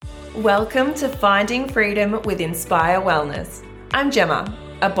Welcome to Finding Freedom with Inspire Wellness. I'm Gemma,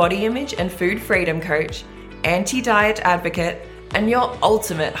 a body image and food freedom coach, anti-diet advocate, and your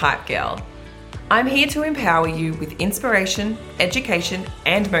ultimate hype girl. I'm here to empower you with inspiration, education,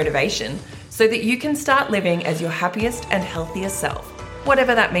 and motivation so that you can start living as your happiest and healthiest self,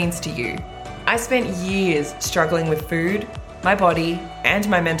 whatever that means to you. I spent years struggling with food, my body, and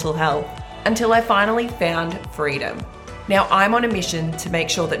my mental health until I finally found freedom. Now I'm on a mission to make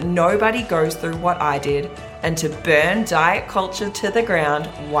sure that nobody goes through what I did and to burn diet culture to the ground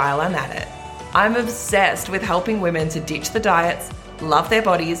while I'm at it. I'm obsessed with helping women to ditch the diets, love their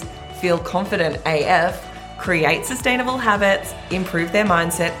bodies, feel confident AF, create sustainable habits, improve their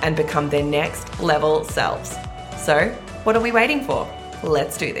mindset, and become their next level selves. So, what are we waiting for?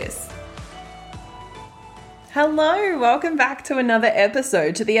 Let's do this. Hello, welcome back to another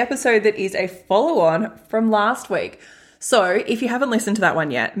episode, to the episode that is a follow-on from last week. So if you haven't listened to that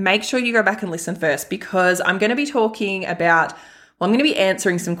one yet, make sure you go back and listen first because I'm going to be talking about, I'm going to be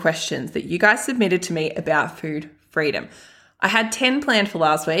answering some questions that you guys submitted to me about food freedom. I had 10 planned for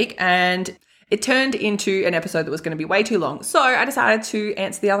last week and it turned into an episode that was going to be way too long. So I decided to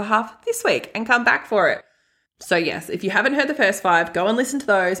answer the other half this week and come back for it. So yes, if you haven't heard the first 5, go and listen to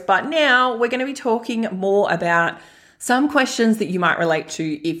those. But now we're going to be talking more about some questions that you might relate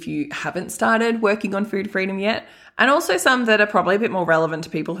to if you haven't started working on food freedom yet, and also some that are probably a bit more relevant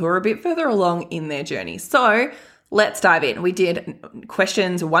to people who are a bit further along in their journey. So let's dive in. We did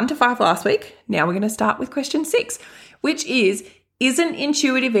questions 1 to 5 last week. Now we're going to start with question 6, which is, isn't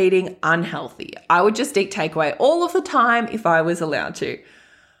intuitive eating unhealthy? I would just eat takeaway all of the time if I was allowed to.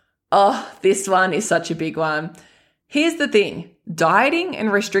 Oh, this one is such a big one. Here's the thing. Dieting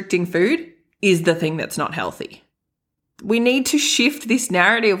and restricting food is the thing that's not healthy. We need to shift this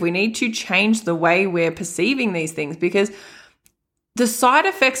narrative. We need to change the way we're perceiving these things because the side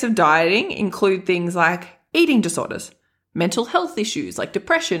effects of dieting include things like eating disorders, mental health issues like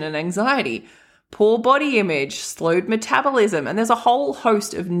depression and anxiety, poor body image, slowed metabolism, and there's a whole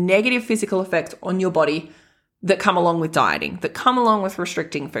host of negative physical effects on your body that come along with dieting, that come along with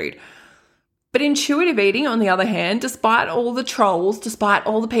restricting food. But intuitive eating, on the other hand, despite all the trolls, despite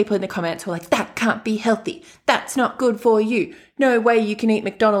all the people in the comments who are like, that can't be healthy, that's not good for you, no way you can eat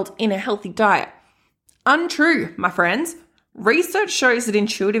McDonald's in a healthy diet. Untrue, my friends. Research shows that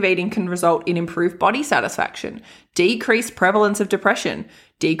intuitive eating can result in improved body satisfaction, decreased prevalence of depression,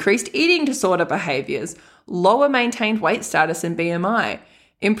 decreased eating disorder behaviors, lower maintained weight status and BMI,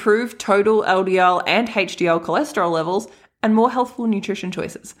 improved total LDL and HDL cholesterol levels, and more healthful nutrition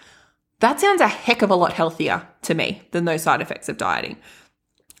choices. That sounds a heck of a lot healthier to me than those side effects of dieting.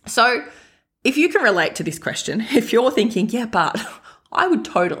 So if you can relate to this question, if you're thinking, yeah, but I would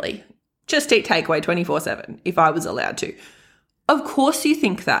totally just eat takeaway 24/7 if I was allowed to. Of course you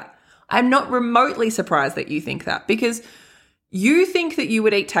think that. I'm not remotely surprised that you think that because you think that you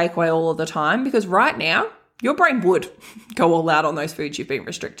would eat takeaway all of the time because right now your brain would go all out on those foods you've been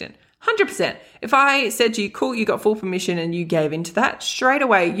restricting. 100%. If I said to you, cool, you got full permission and you gave into that, straight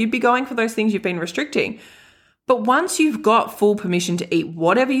away you'd be going for those things you've been restricting. But once you've got full permission to eat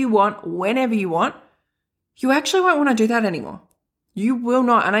whatever you want, whenever you want, you actually won't want to do that anymore. You will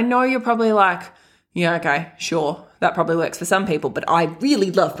not. And I know you're probably like, yeah, okay, sure, that probably works for some people, but I really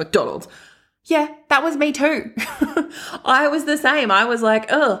love McDonald's. Yeah, that was me too. I was the same. I was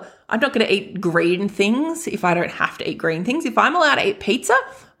like, oh, I'm not going to eat green things if I don't have to eat green things. If I'm allowed to eat pizza,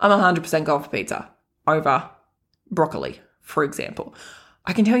 I'm 100% going for pizza over broccoli, for example.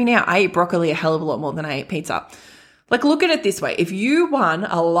 I can tell you now, I eat broccoli a hell of a lot more than I eat pizza. Like, look at it this way. If you won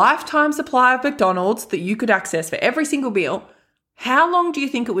a lifetime supply of McDonald's that you could access for every single meal, how long do you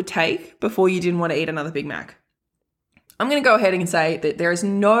think it would take before you didn't want to eat another Big Mac? I'm going to go ahead and say that there is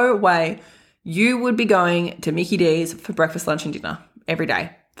no way you would be going to Mickey D's for breakfast, lunch, and dinner every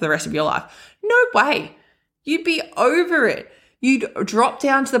day for the rest of your life. No way. You'd be over it. You'd drop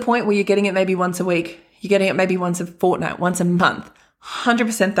down to the point where you're getting it maybe once a week. You're getting it maybe once a fortnight, once a month.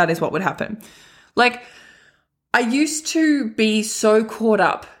 100% that is what would happen. Like, I used to be so caught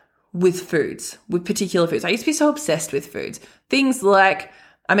up with foods, with particular foods. I used to be so obsessed with foods. Things like,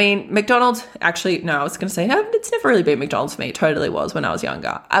 McDonald's, actually, no, I was going to say, no, it's never really been McDonald's for me. It totally was when I was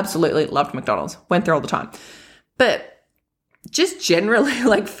younger. Absolutely loved McDonald's. Went there all the time. But just generally,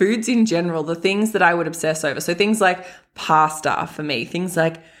 like foods in general, the things that I would obsess over. So things like pasta for me, things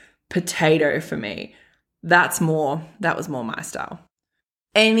like potato for me. That was more my style.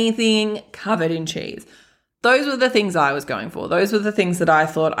 Anything covered in cheese. Those were the things I was going for. Those were the things that I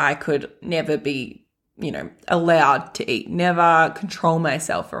thought I could never be, allowed to eat, never control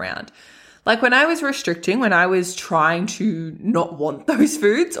myself around. Like when I was restricting, when I was trying to not want those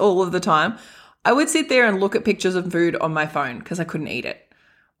foods all of the time, I would sit there and look at pictures of food on my phone because I couldn't eat it.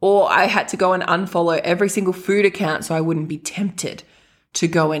 Or I had to go and unfollow every single food account so I wouldn't be tempted to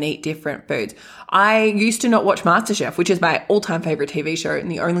go and eat different foods. I used to not watch MasterChef, which is my all-time favorite TV show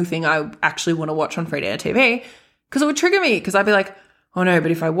and the only thing I actually want to watch on free-to-air TV, because it would trigger me because I'd be like, oh no,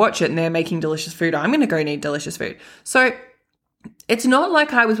 but if I watch it and they're making delicious food, I'm going to go and eat delicious food. So it's not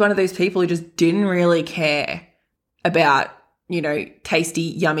like I was one of those people who just didn't really care about, tasty,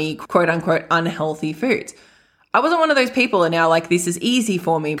 yummy, quote unquote, unhealthy foods. I wasn't one of those people and now like this is easy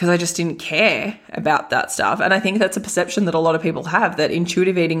for me because I just didn't care about that stuff. And I think that's a perception that a lot of people have, that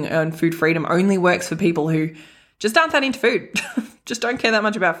intuitive eating and food freedom only works for people who just aren't that into food, just don't care that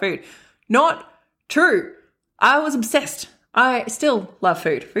much about food. Not true. I was obsessed. I still love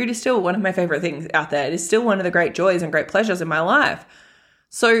food. Food is still one of my favorite things out there. It is still one of the great joys and great pleasures in my life.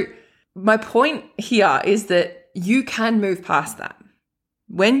 So my point here is that you can move past that.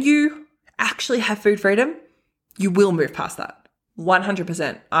 When you actually have food freedom, you will move past that.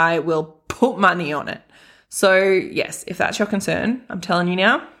 100%. I will put money on it. So yes, if that's your concern, I'm telling you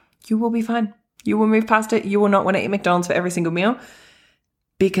now, you will be fine. You will move past it. You will not want to eat McDonald's for every single meal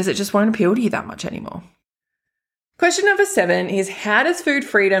because it just won't appeal to you that much anymore. Question number 7 is, how does food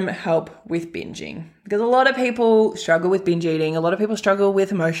freedom help with binging? Because a lot of people struggle with binge eating. A lot of people struggle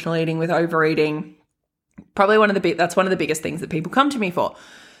with emotional eating, with overeating. Probably that's one of the biggest things that people come to me for.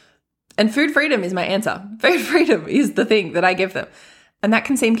 And food freedom is my answer. Food freedom is the thing that I give them. And that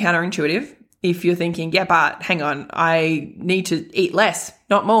can seem counterintuitive if you're thinking, yeah, but hang on, I need to eat less,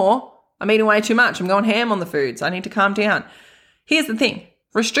 not more. I'm eating way too much. I'm going ham on the foods. I need to calm down. Here's the thing.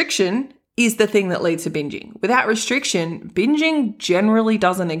 Restriction is the thing that leads to binging. Without restriction, binging generally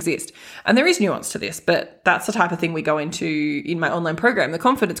doesn't exist. And there is nuance to this, but that's the type of thing we go into in my online program, the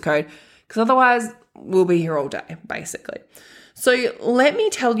Confidence Code, because otherwise we'll be here all day, basically. So let me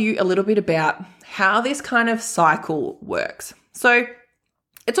tell you a little bit about how this kind of cycle works. So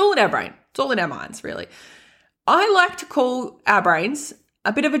it's all in our brain. It's all in our minds, really. I like to call our brains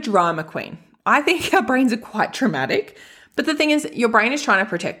a bit of a drama queen. I think our brains are quite traumatic. But the thing is, your brain is trying to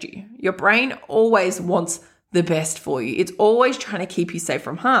protect you. Your brain always wants the best for you. It's always trying to keep you safe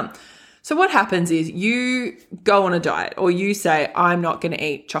from harm. So what happens is you go on a diet or you say, I'm not going to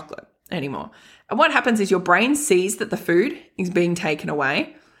eat chocolate anymore. And what happens is your brain sees that the food is being taken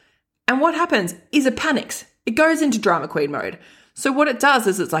away. And what happens is it panics. It goes into drama queen mode. So what it does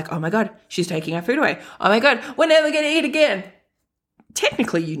is it's like, oh my God, she's taking our food away. Oh my God, we're never going to eat again.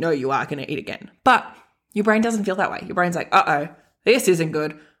 Technically, you know you are going to eat again, but your brain doesn't feel that way. Your brain's like, uh-oh, this isn't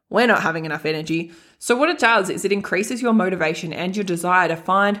good. We're not having enough energy. So what it does is it increases your motivation and your desire to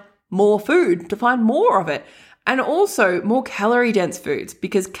find more food, to find more of it. And also more calorie-dense foods,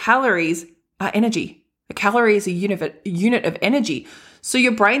 because calories are energy. A calorie is a unit of energy. So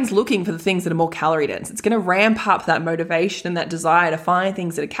your brain's looking for the things that are more calorie-dense. It's going to ramp up that motivation and that desire to find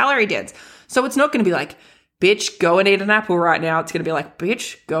things that are calorie-dense. So it's not going to be like, bitch, go and eat an apple right now. It's going to be like,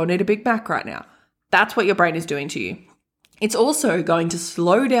 bitch, go and eat a Big Mac right now. That's what your brain is doing to you. It's also going to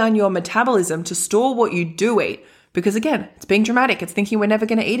slow down your metabolism to store what you do eat. Because again, it's being dramatic. It's thinking we're never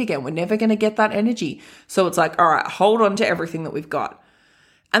going to eat again. We're never going to get that energy. So it's like, all right, hold on to everything that we've got.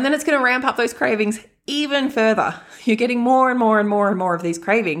 And then it's going to ramp up those cravings even further. You're getting more and more and more and more of these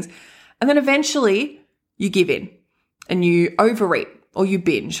cravings. And then eventually you give in and you overeat or you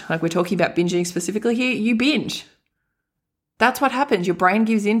binge. Like we're talking about binging specifically here, you binge. That's what happens. Your brain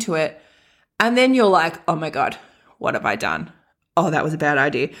gives into it. And then you're like, oh my God, what have I done? Oh, that was a bad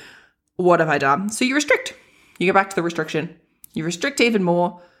idea. What have I done? So you restrict. You go back to the restriction. You restrict even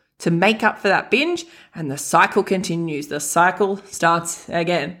more to make up for that binge, and the cycle continues. The cycle starts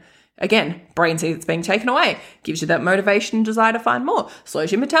again. Again, brain sees it's being taken away, gives you that motivation and desire to find more,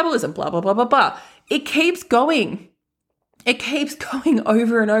 slows your metabolism, blah, blah, blah, blah, blah. It keeps going. It keeps going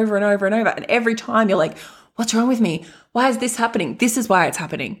over and over and over and over. And every time you're like, what's wrong with me? Why is this happening? This is why it's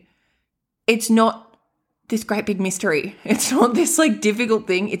happening. It's not this great big mystery. It's not this like difficult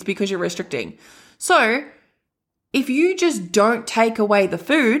thing. It's because you're restricting. So if you just don't take away the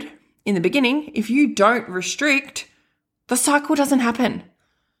food in the beginning, if you don't restrict, the cycle doesn't happen.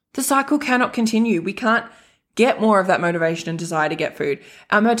 The cycle cannot continue. We can't get more of that motivation and desire to get food.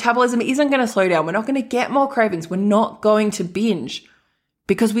 Our metabolism isn't going to slow down. We're not going to get more cravings. We're not going to binge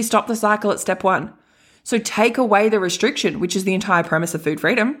because we stop the cycle at step 1. So take away the restriction, which is the entire premise of food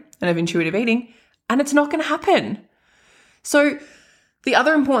freedom and of intuitive eating, and it's not going to happen. So the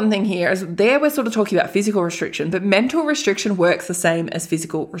other important thing here is there we're sort of talking about physical restriction, but mental restriction works the same as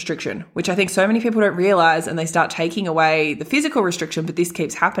physical restriction, which I think so many people don't realize, and they start taking away the physical restriction, but this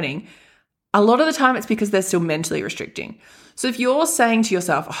keeps happening. A lot of the time it's because they're still mentally restricting. So if you're saying to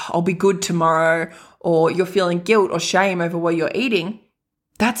yourself, I'll be good tomorrow, or you're feeling guilt or shame over what you're eating,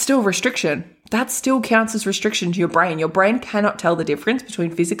 that's still restriction. That still counts as restriction to your brain. Your brain cannot tell the difference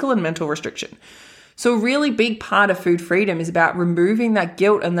between physical and mental restriction. So a really big part of food freedom is about removing that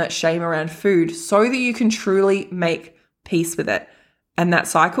guilt and that shame around food so that you can truly make peace with it. And that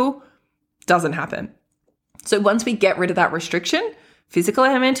cycle doesn't happen. So once we get rid of that restriction, physical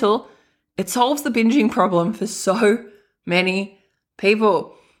and mental, it solves the binging problem for so many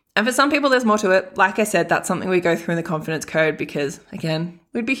people. And for some people, there's more to it. Like I said, that's something we go through in the confidence code because, again,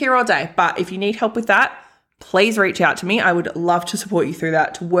 we'd be here all day. But if you need help with that, please reach out to me. I would love to support you through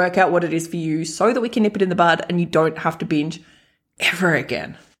that, to work out what it is for you so that we can nip it in the bud and you don't have to binge ever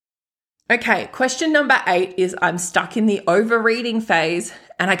again. Okay, question number 8 is I'm stuck in the overeating phase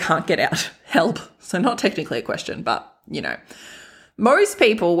and I can't get out. Help. So not technically a question, but most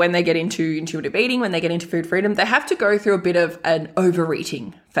people, when they get into intuitive eating, when they get into food freedom, they have to go through a bit of an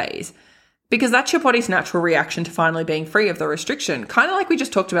overeating phase because that's your body's natural reaction to finally being free of the restriction. Kind of like we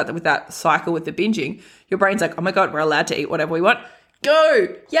just talked about with that cycle with the binging. Your brain's like, oh my God, we're allowed to eat whatever we want.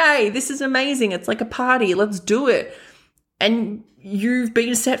 Go. Yay. This is amazing. It's like a party. Let's do it. And you've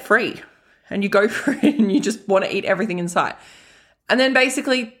been set free and you go for it and you just want to eat everything in sight. And then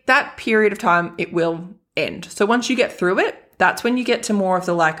basically that period of time, it will end. So once you get through it, that's when you get to more of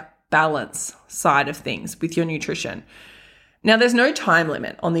the balance side of things with your nutrition. Now, there's no time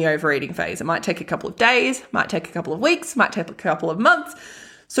limit on the overeating phase. It might take a couple of days, might take a couple of weeks, might take a couple of months.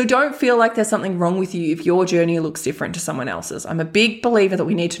 So don't feel like there's something wrong with you if your journey looks different to someone else's. I'm a big believer that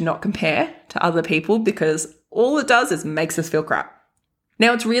we need to not compare to other people because all it does is makes us feel crap.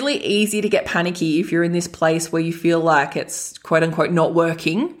 Now, it's really easy to get panicky if you're in this place where you feel like it's quote unquote not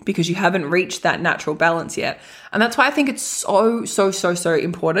working because you haven't reached that natural balance yet. And that's why I think it's so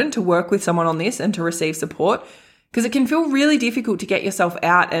important to work with someone on this and to receive support because it can feel really difficult to get yourself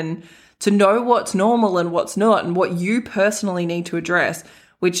out and to know what's normal and what's not and what you personally need to address,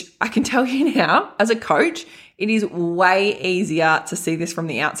 which I can tell you now as a coach, it is way easier to see this from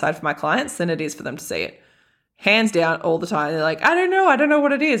the outside for my clients than it is for them to see it. Hands down all the time. They're like, I don't know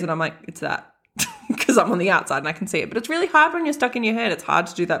what it is. And I'm like, it's that because I'm on the outside and I can see it. But it's really hard when you're stuck in your head. It's hard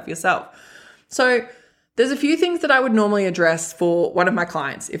to do that for yourself. So there's a few things that I would normally address for one of my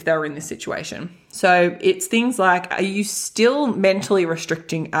clients if they were in this situation. So it's things like, are you still mentally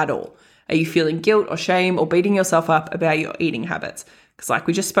restricting at all? Are you feeling guilt or shame or beating yourself up about your eating habits? Because like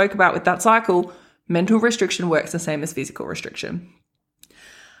we just spoke about with that cycle, mental restriction works the same as physical restriction.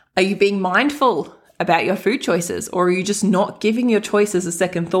 Are you being mindful about your food choices, or are you just not giving your choices a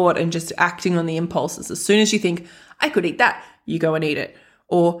second thought and just acting on the impulses? As soon as you think, I could eat that, you go and eat it.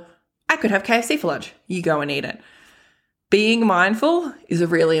 Or I could have KFC for lunch, you go and eat it. Being mindful is a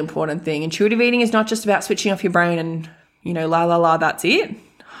really important thing. Intuitive eating is not just about switching off your brain and, that's it.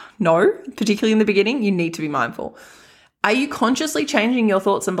 No, particularly in the beginning, you need to be mindful. Are you consciously changing your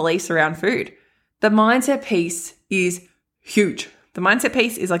thoughts and beliefs around food? The mindset piece is huge. The mindset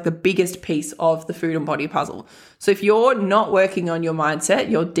piece is like the biggest piece of the food and body puzzle. So if you're not working on your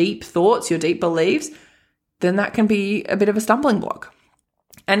mindset, your deep thoughts, your deep beliefs, then that can be a bit of a stumbling block.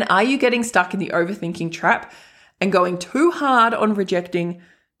 And are you getting stuck in the overthinking trap and going too hard on rejecting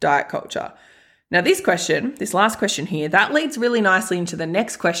diet culture? Now this last question here, that leads really nicely into the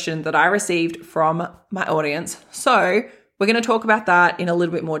next question that I received from my audience. So we're going to talk about that in a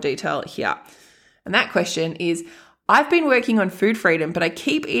little bit more detail here. And that question is, I've been working on food freedom, but I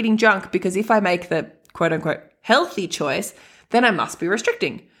keep eating junk because if I make the quote unquote healthy choice, then I must be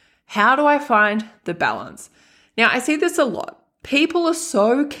restricting. How do I find the balance? Now, I see this a lot. People are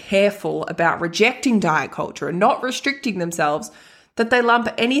so careful about rejecting diet culture and not restricting themselves that they lump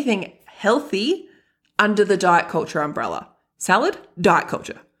anything healthy under the diet culture umbrella. Salad, diet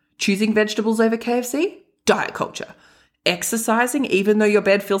culture. Choosing vegetables over KFC, diet culture. Exercising even though your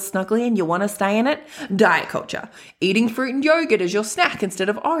bed feels snuggly and you want to stay in it, diet culture. Eating fruit and yogurt as your snack instead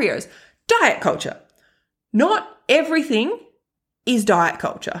of Oreos, diet culture. Not everything is diet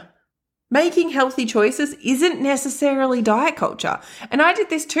culture. Making healthy choices isn't necessarily diet culture. And I did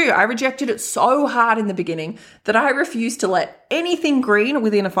this too. I rejected it so hard in the beginning that I refused to let anything green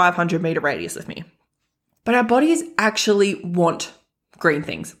within a 500-meter radius of me. But our bodies actually want green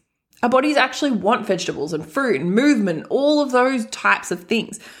things. Our bodies actually want vegetables and fruit and movement, all of those types of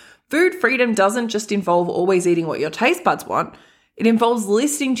things. Food freedom doesn't just involve always eating what your taste buds want. It involves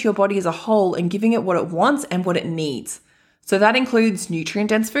listening to your body as a whole and giving it what it wants and what it needs. So that includes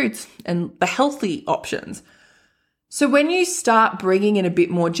nutrient-dense foods and the healthy options. So when you start bringing in a bit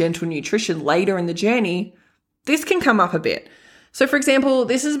more gentle nutrition later in the journey, this can come up a bit. So for example,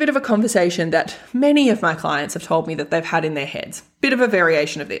 this is a bit of a conversation that many of my clients have told me that they've had in their heads. Bit of a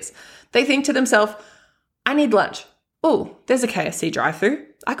variation of this. They think to themselves, I need lunch. Oh, there's a KFC drive-thru.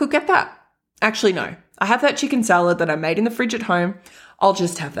 I could get that. Actually, no. I have that chicken salad that I made in the fridge at home. I'll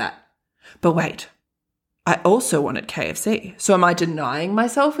just have that. But wait, I also wanted KFC. So am I denying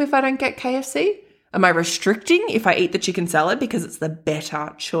myself if I don't get KFC? Am I restricting if I eat the chicken salad because it's the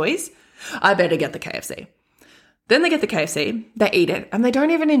better choice? I better get the KFC. Then they get the KFC, they eat it, and they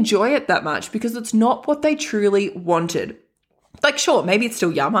don't even enjoy it that much because it's not what they truly wanted. Like, sure, maybe it's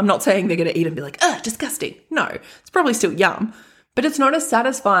still yum. I'm not saying they're going to eat and be like, ugh, disgusting. No, it's probably still yum, but it's not as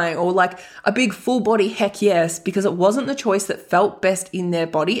satisfying or like a big full body heck yes because it wasn't the choice that felt best in their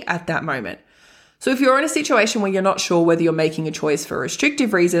body at that moment. So if you're in a situation where you're not sure whether you're making a choice for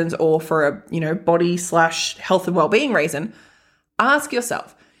restrictive reasons or for a, body/health and well-being reason, ask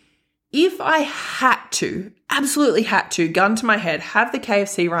yourself, if I had to, absolutely had to, gun to my head, have the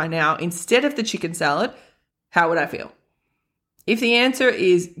KFC right now instead of the chicken salad, how would I feel? If the answer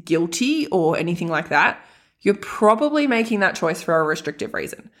is guilty or anything like that, you're probably making that choice for a restrictive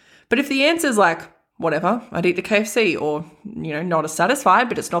reason. But if the answer is like, whatever, I'd eat the KFC or, not as satisfied,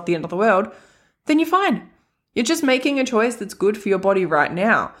 but it's not the end of the world, then you're fine. You're just making a choice that's good for your body right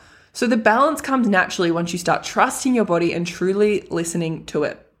now. So the balance comes naturally once you start trusting your body and truly listening to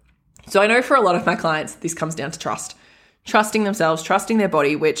it. So I know for a lot of my clients, this comes down to trust. Trusting themselves, trusting their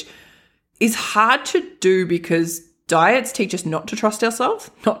body, which is hard to do because diets teach us not to trust ourselves,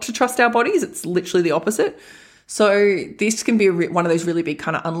 not to trust our bodies. It's literally the opposite. So this can be one of those really big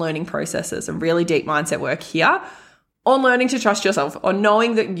kind of unlearning processes and really deep mindset work here on learning to trust yourself, on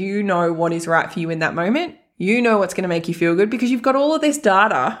knowing that you know what is right for you in that moment. You know what's going to make you feel good because you've got all of this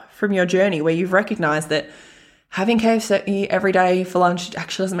data from your journey where you've recognized that having KFC every day for lunch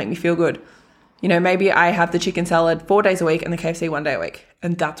actually doesn't make me feel good. Maybe I have the chicken salad 4 days a week and the KFC 1 day a week,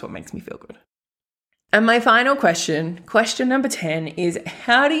 and that's what makes me feel good. And my final question number 10 is,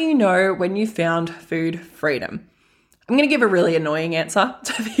 how do you know when you found food freedom? I'm going to give a really annoying answer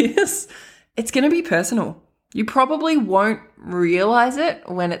to this. It's going to be personal. You probably won't realize it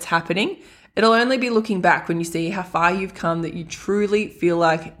when it's happening. It'll only be looking back when you see how far you've come that you truly feel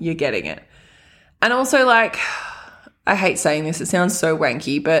like you're getting it. And also, I hate saying this, it sounds so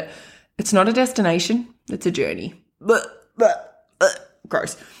wanky, but it's not a destination, it's a journey.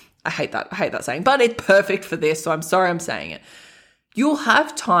 Gross. I hate that saying, but it's perfect for this, so I'm sorry I'm saying it. You'll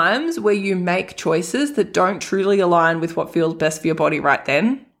have times where you make choices that don't truly align with what feels best for your body right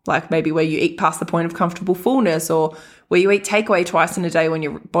then, like maybe where you eat past the point of comfortable fullness, or where you eat takeaway twice in a day when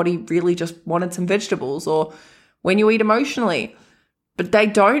your body really just wanted some vegetables, or when you eat emotionally. But they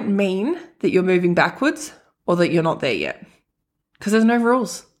don't mean that you're moving backwards or that you're not there yet, because there's no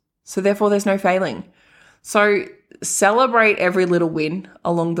rules. So therefore there's no failing. So celebrate every little win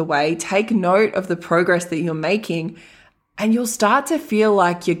along the way. Take note of the progress that you're making and you'll start to feel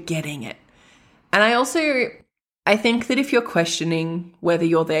like you're getting it. And I think that if you're questioning whether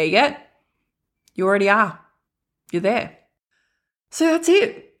you're there yet, you already are. You're there. So that's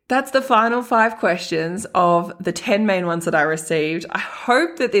it. That's the final 5 questions of the 10 main ones that I received. I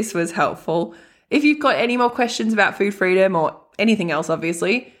hope that this was helpful. If you've got any more questions about food freedom or anything else,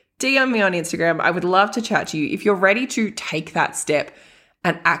 obviously, DM me on Instagram. I would love to chat to you. If you're ready to take that step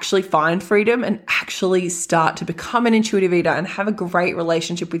and actually find freedom and actually start to become an intuitive eater and have a great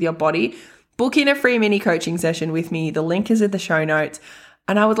relationship with your body, book in a free mini coaching session with me. The link is in the show notes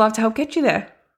and I would love to help get you there.